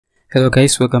Hello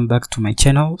guys, welcome back to my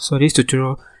channel. So in this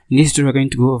tutorial we're going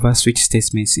to go over switch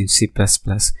statements in C++.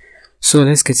 So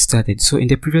let's get started. So in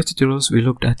the previous tutorials we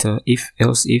looked at if,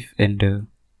 else if, and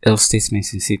else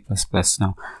statements in C++.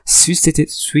 Now switch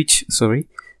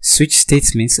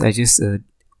statements are just a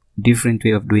different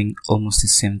way of doing almost the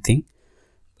same thing,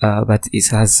 but it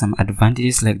has some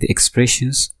advantages, like the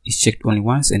expressions is checked only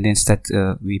once and then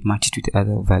we match it with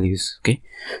other values. Okay,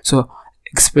 so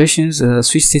expressions,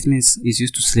 switch statements is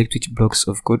used to select which blocks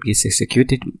of code gets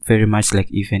executed, very much like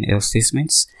if and else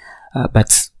statements,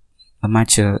 but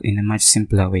in a much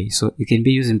simpler way. So it can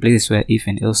be used in places where if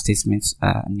and else statements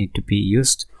need to be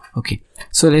used. Okay,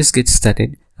 so let's get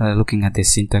started looking at the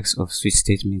syntax of switch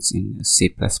statements in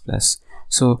C++.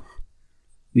 So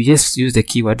we just use the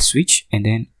keyword switch, and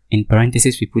then in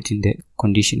parentheses we put in the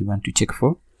condition we want to check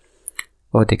for,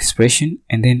 or the expression,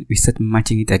 and then we start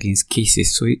matching it against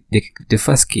cases. So the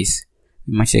first case,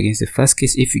 we match against the first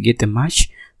case. If you get a match,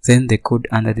 then the code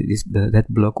under that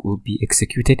block will be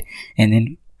executed, and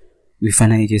then we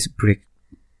finally just break.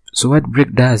 So what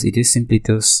break does, it just simply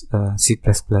tells C++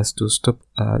 to stop,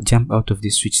 jump out of the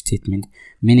switch statement,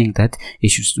 meaning that it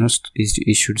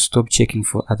should stop checking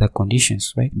for other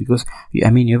conditions, right? Because you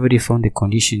already found the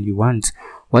condition you want.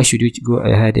 Why should you go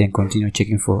ahead and continue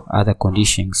checking for other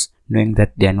conditions, knowing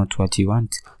that they are not what you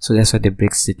want? So that's what the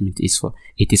break statement is for.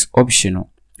 It is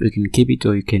optional. You can keep it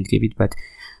or you can keep it, but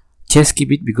just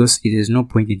keep it because it is no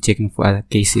point in checking for other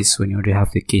cases when you already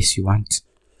have the case you want.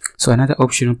 So another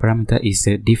optional parameter is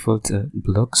the default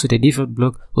block. So the default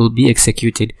block will be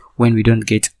executed when we don't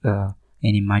get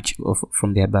any match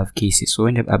from the above cases. So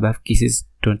when the above cases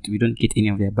we don't get any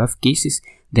of the above cases,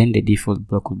 then the default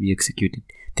block will be executed.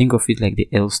 Think of it like the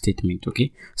else statement.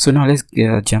 Okay, so now let's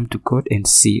jump to code and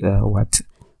see what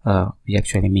we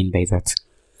actually mean by that.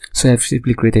 So I've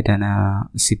simply created an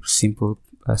simple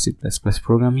C++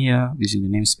 program here using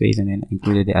the namespace, and then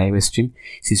included the IO stream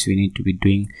since we need to be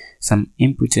doing some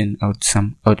input and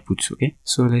some outputs. Okay,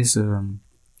 so let's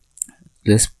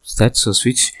start. So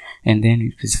switch, and then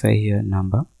we specify here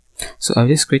number. So I'll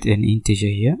just create an integer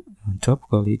here on top,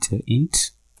 call it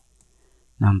int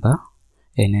number,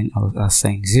 and then I'll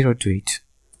assign 0 to it.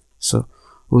 So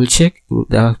we'll check,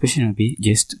 the expression will be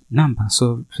just number.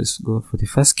 So let's go for the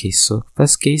first case. So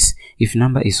first case, if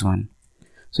number is 1.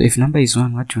 So if number is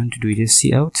 1, what you want to do is just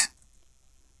see out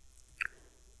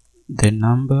the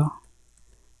number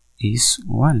is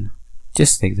 1,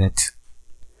 just like that.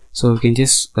 So we can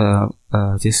just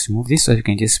remove this, or you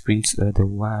can just print the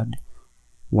word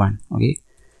 1. Okay,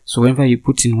 so whenever you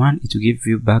put in 1, it will give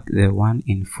you back the 1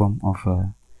 in form of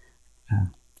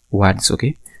words.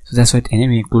 Okay, so that's what, and then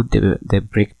we include the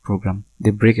break program,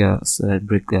 the break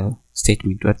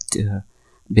statement. What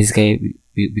basically,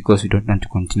 because we don't want to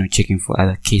continue checking for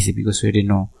other cases, because we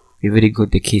already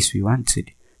got the case we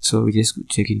wanted. So we just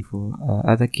checking for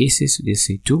other cases. We just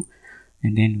say 2,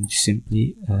 and then we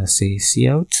simply say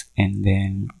cout, and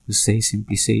then we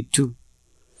simply say 2,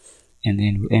 and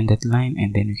then we end that line,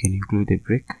 and then we can include the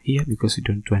break here because we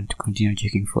don't want to continue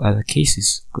checking for other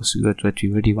cases because we got what we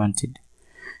already wanted.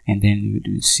 And then we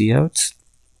do cout,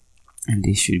 and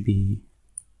this should be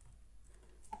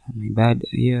my bad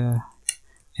here,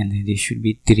 and then this should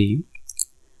be 3,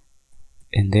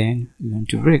 and then we want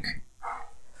to break.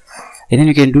 And then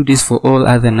you can do this for all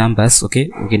other numbers. Okay,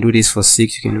 you can do this for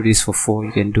 6, you can do this for 4,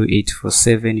 you can do it for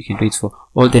 7, you can do it for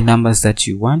all the numbers that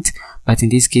you want, but in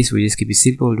this case we just keep it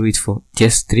simple. We'll do it for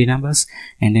just 3 numbers,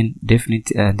 and then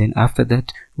then after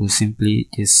that we'll simply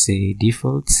just say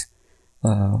default.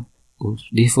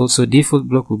 So default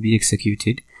block will be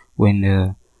executed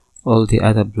when all the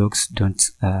other blocks don't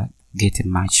get a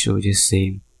match. So just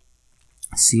say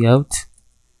cout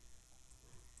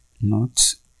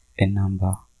not a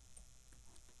number.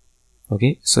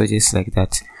 Okay, so just like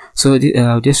that. So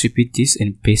I'll just repeat this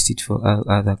and paste it for all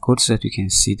other code so that we can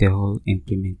see the whole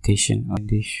implementation. And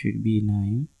this should be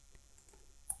 9,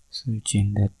 so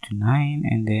change that to 9,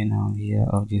 and then here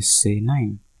I'll just say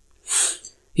 9.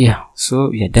 Yeah, so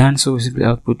we are done. So we simply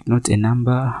output not a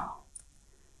number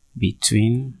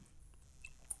between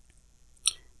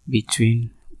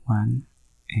 1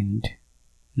 and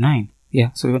 9.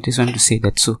 Yeah, so we just want to say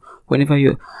that. So whenever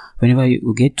you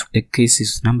get to the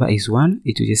cases number is 1,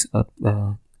 it will just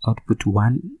output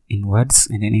 1 in words,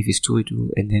 and then if it's 2, it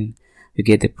will, and then you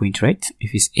get the point, right?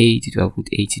 If it's 8, it will output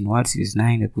 8 in words. If it's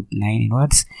 9, it will put 9 in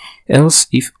words. Else,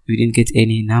 if we didn't get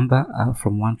any number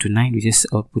from 1 to 9, we just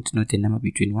output not a number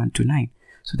between 1 to 9.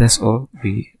 So that's all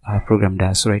our program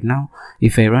does. So right now,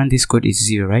 if I run this code, it's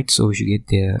 0, right? So we should get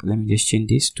there. Let me just change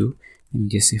this to, let me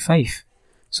just say 5.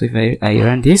 So if I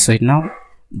run this right now,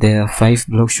 the 5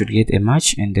 blocks should get a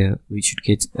match, and we should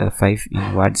get 5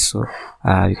 in words. So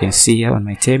you can see here on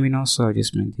my terminal, so I'll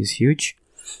just make this huge.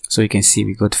 So you can see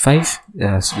we got 5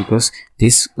 so because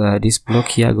this block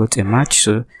here got a match,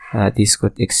 so this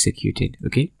got executed.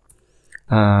 Okay,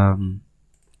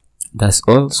 that's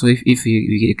all. So if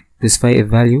we specify a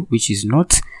value which is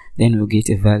not, then we'll get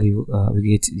a value,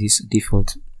 we get this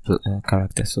default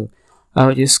character. So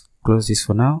I'll just close this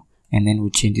for now, and then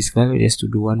we'll change this value just to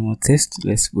do one more test.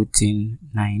 Let's put in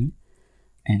 9,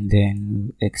 and then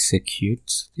we'll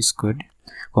execute this code,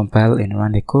 compile and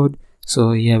run the code.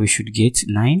 So here we should get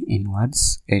 9 in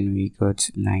words, and we got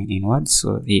 9 in words.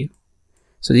 So here,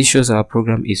 so this shows our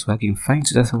program is working fine.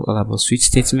 So that's all about switch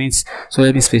statements. So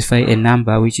let me specify a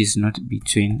number which is not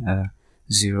between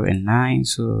 0 and 9.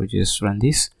 So just run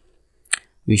this.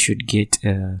 We should get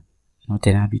not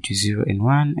a number between 0 and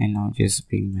 1, and I'll just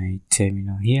bring my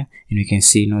terminal here, and we can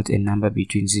see not a number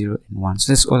between 0 and 1.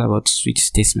 So that's all about switch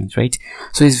statements, right?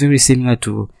 So it's very similar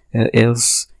to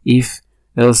else if,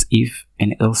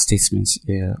 and else statements.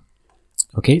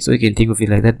 Okay, so you can think of it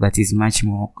like that, but it's much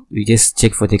more, you just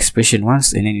check for the expression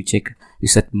once, and then you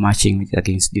start matching it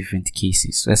against different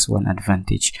cases. So that's one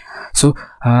advantage. So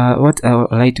what I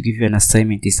would like to give you an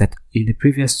assignment is that in the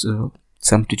previous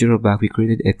some tutorial back, we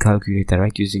created a calculator,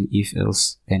 right, using if,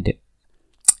 else, and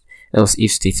else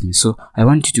if statement. So I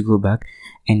want you to go back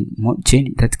and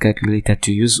change that calculator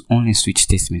to use only switch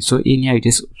statement. So in here you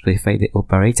just specify the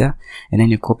operator, and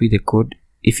then you copy the code.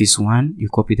 If it's 1, you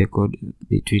copy the code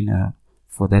between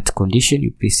for that condition, you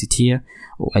paste it here.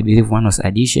 I believe 1 was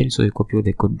addition, so you copy all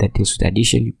the code that deals with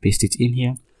addition, you paste it in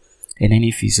here. And then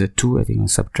if it's a 2, I think on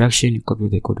subtraction, you copy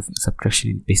the code of subtraction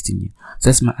and paste in here. So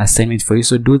that's my assignment for you.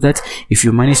 So do that. If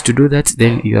you manage to do that,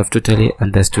 then you have totally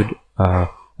understood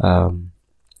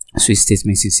switch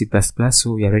statements in C++.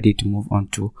 So we are ready to move on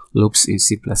to loops in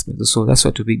C++. So that's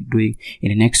what we'll be doing in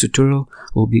the next tutorial.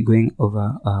 We'll be going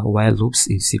over while loops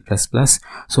in C++.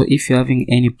 So if you're having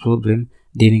any problem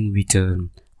dealing with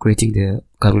creating the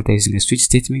calculator using a switch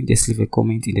statement, just leave a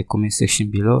comment in the comment section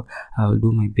below. I will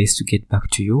do my best to get back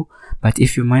to you. But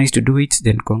if you manage to do it,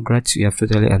 then congrats, you have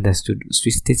totally understood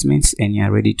switch statements and you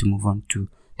are ready to move on to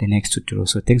the next tutorial.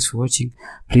 So thanks for watching.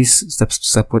 Please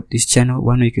support this channel.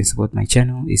 One way you can support my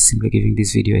channel is simply giving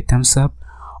this video a thumbs up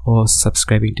or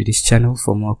subscribing to this channel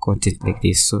for more content like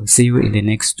this. So see you in the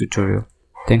next tutorial.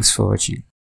 Thanks for watching.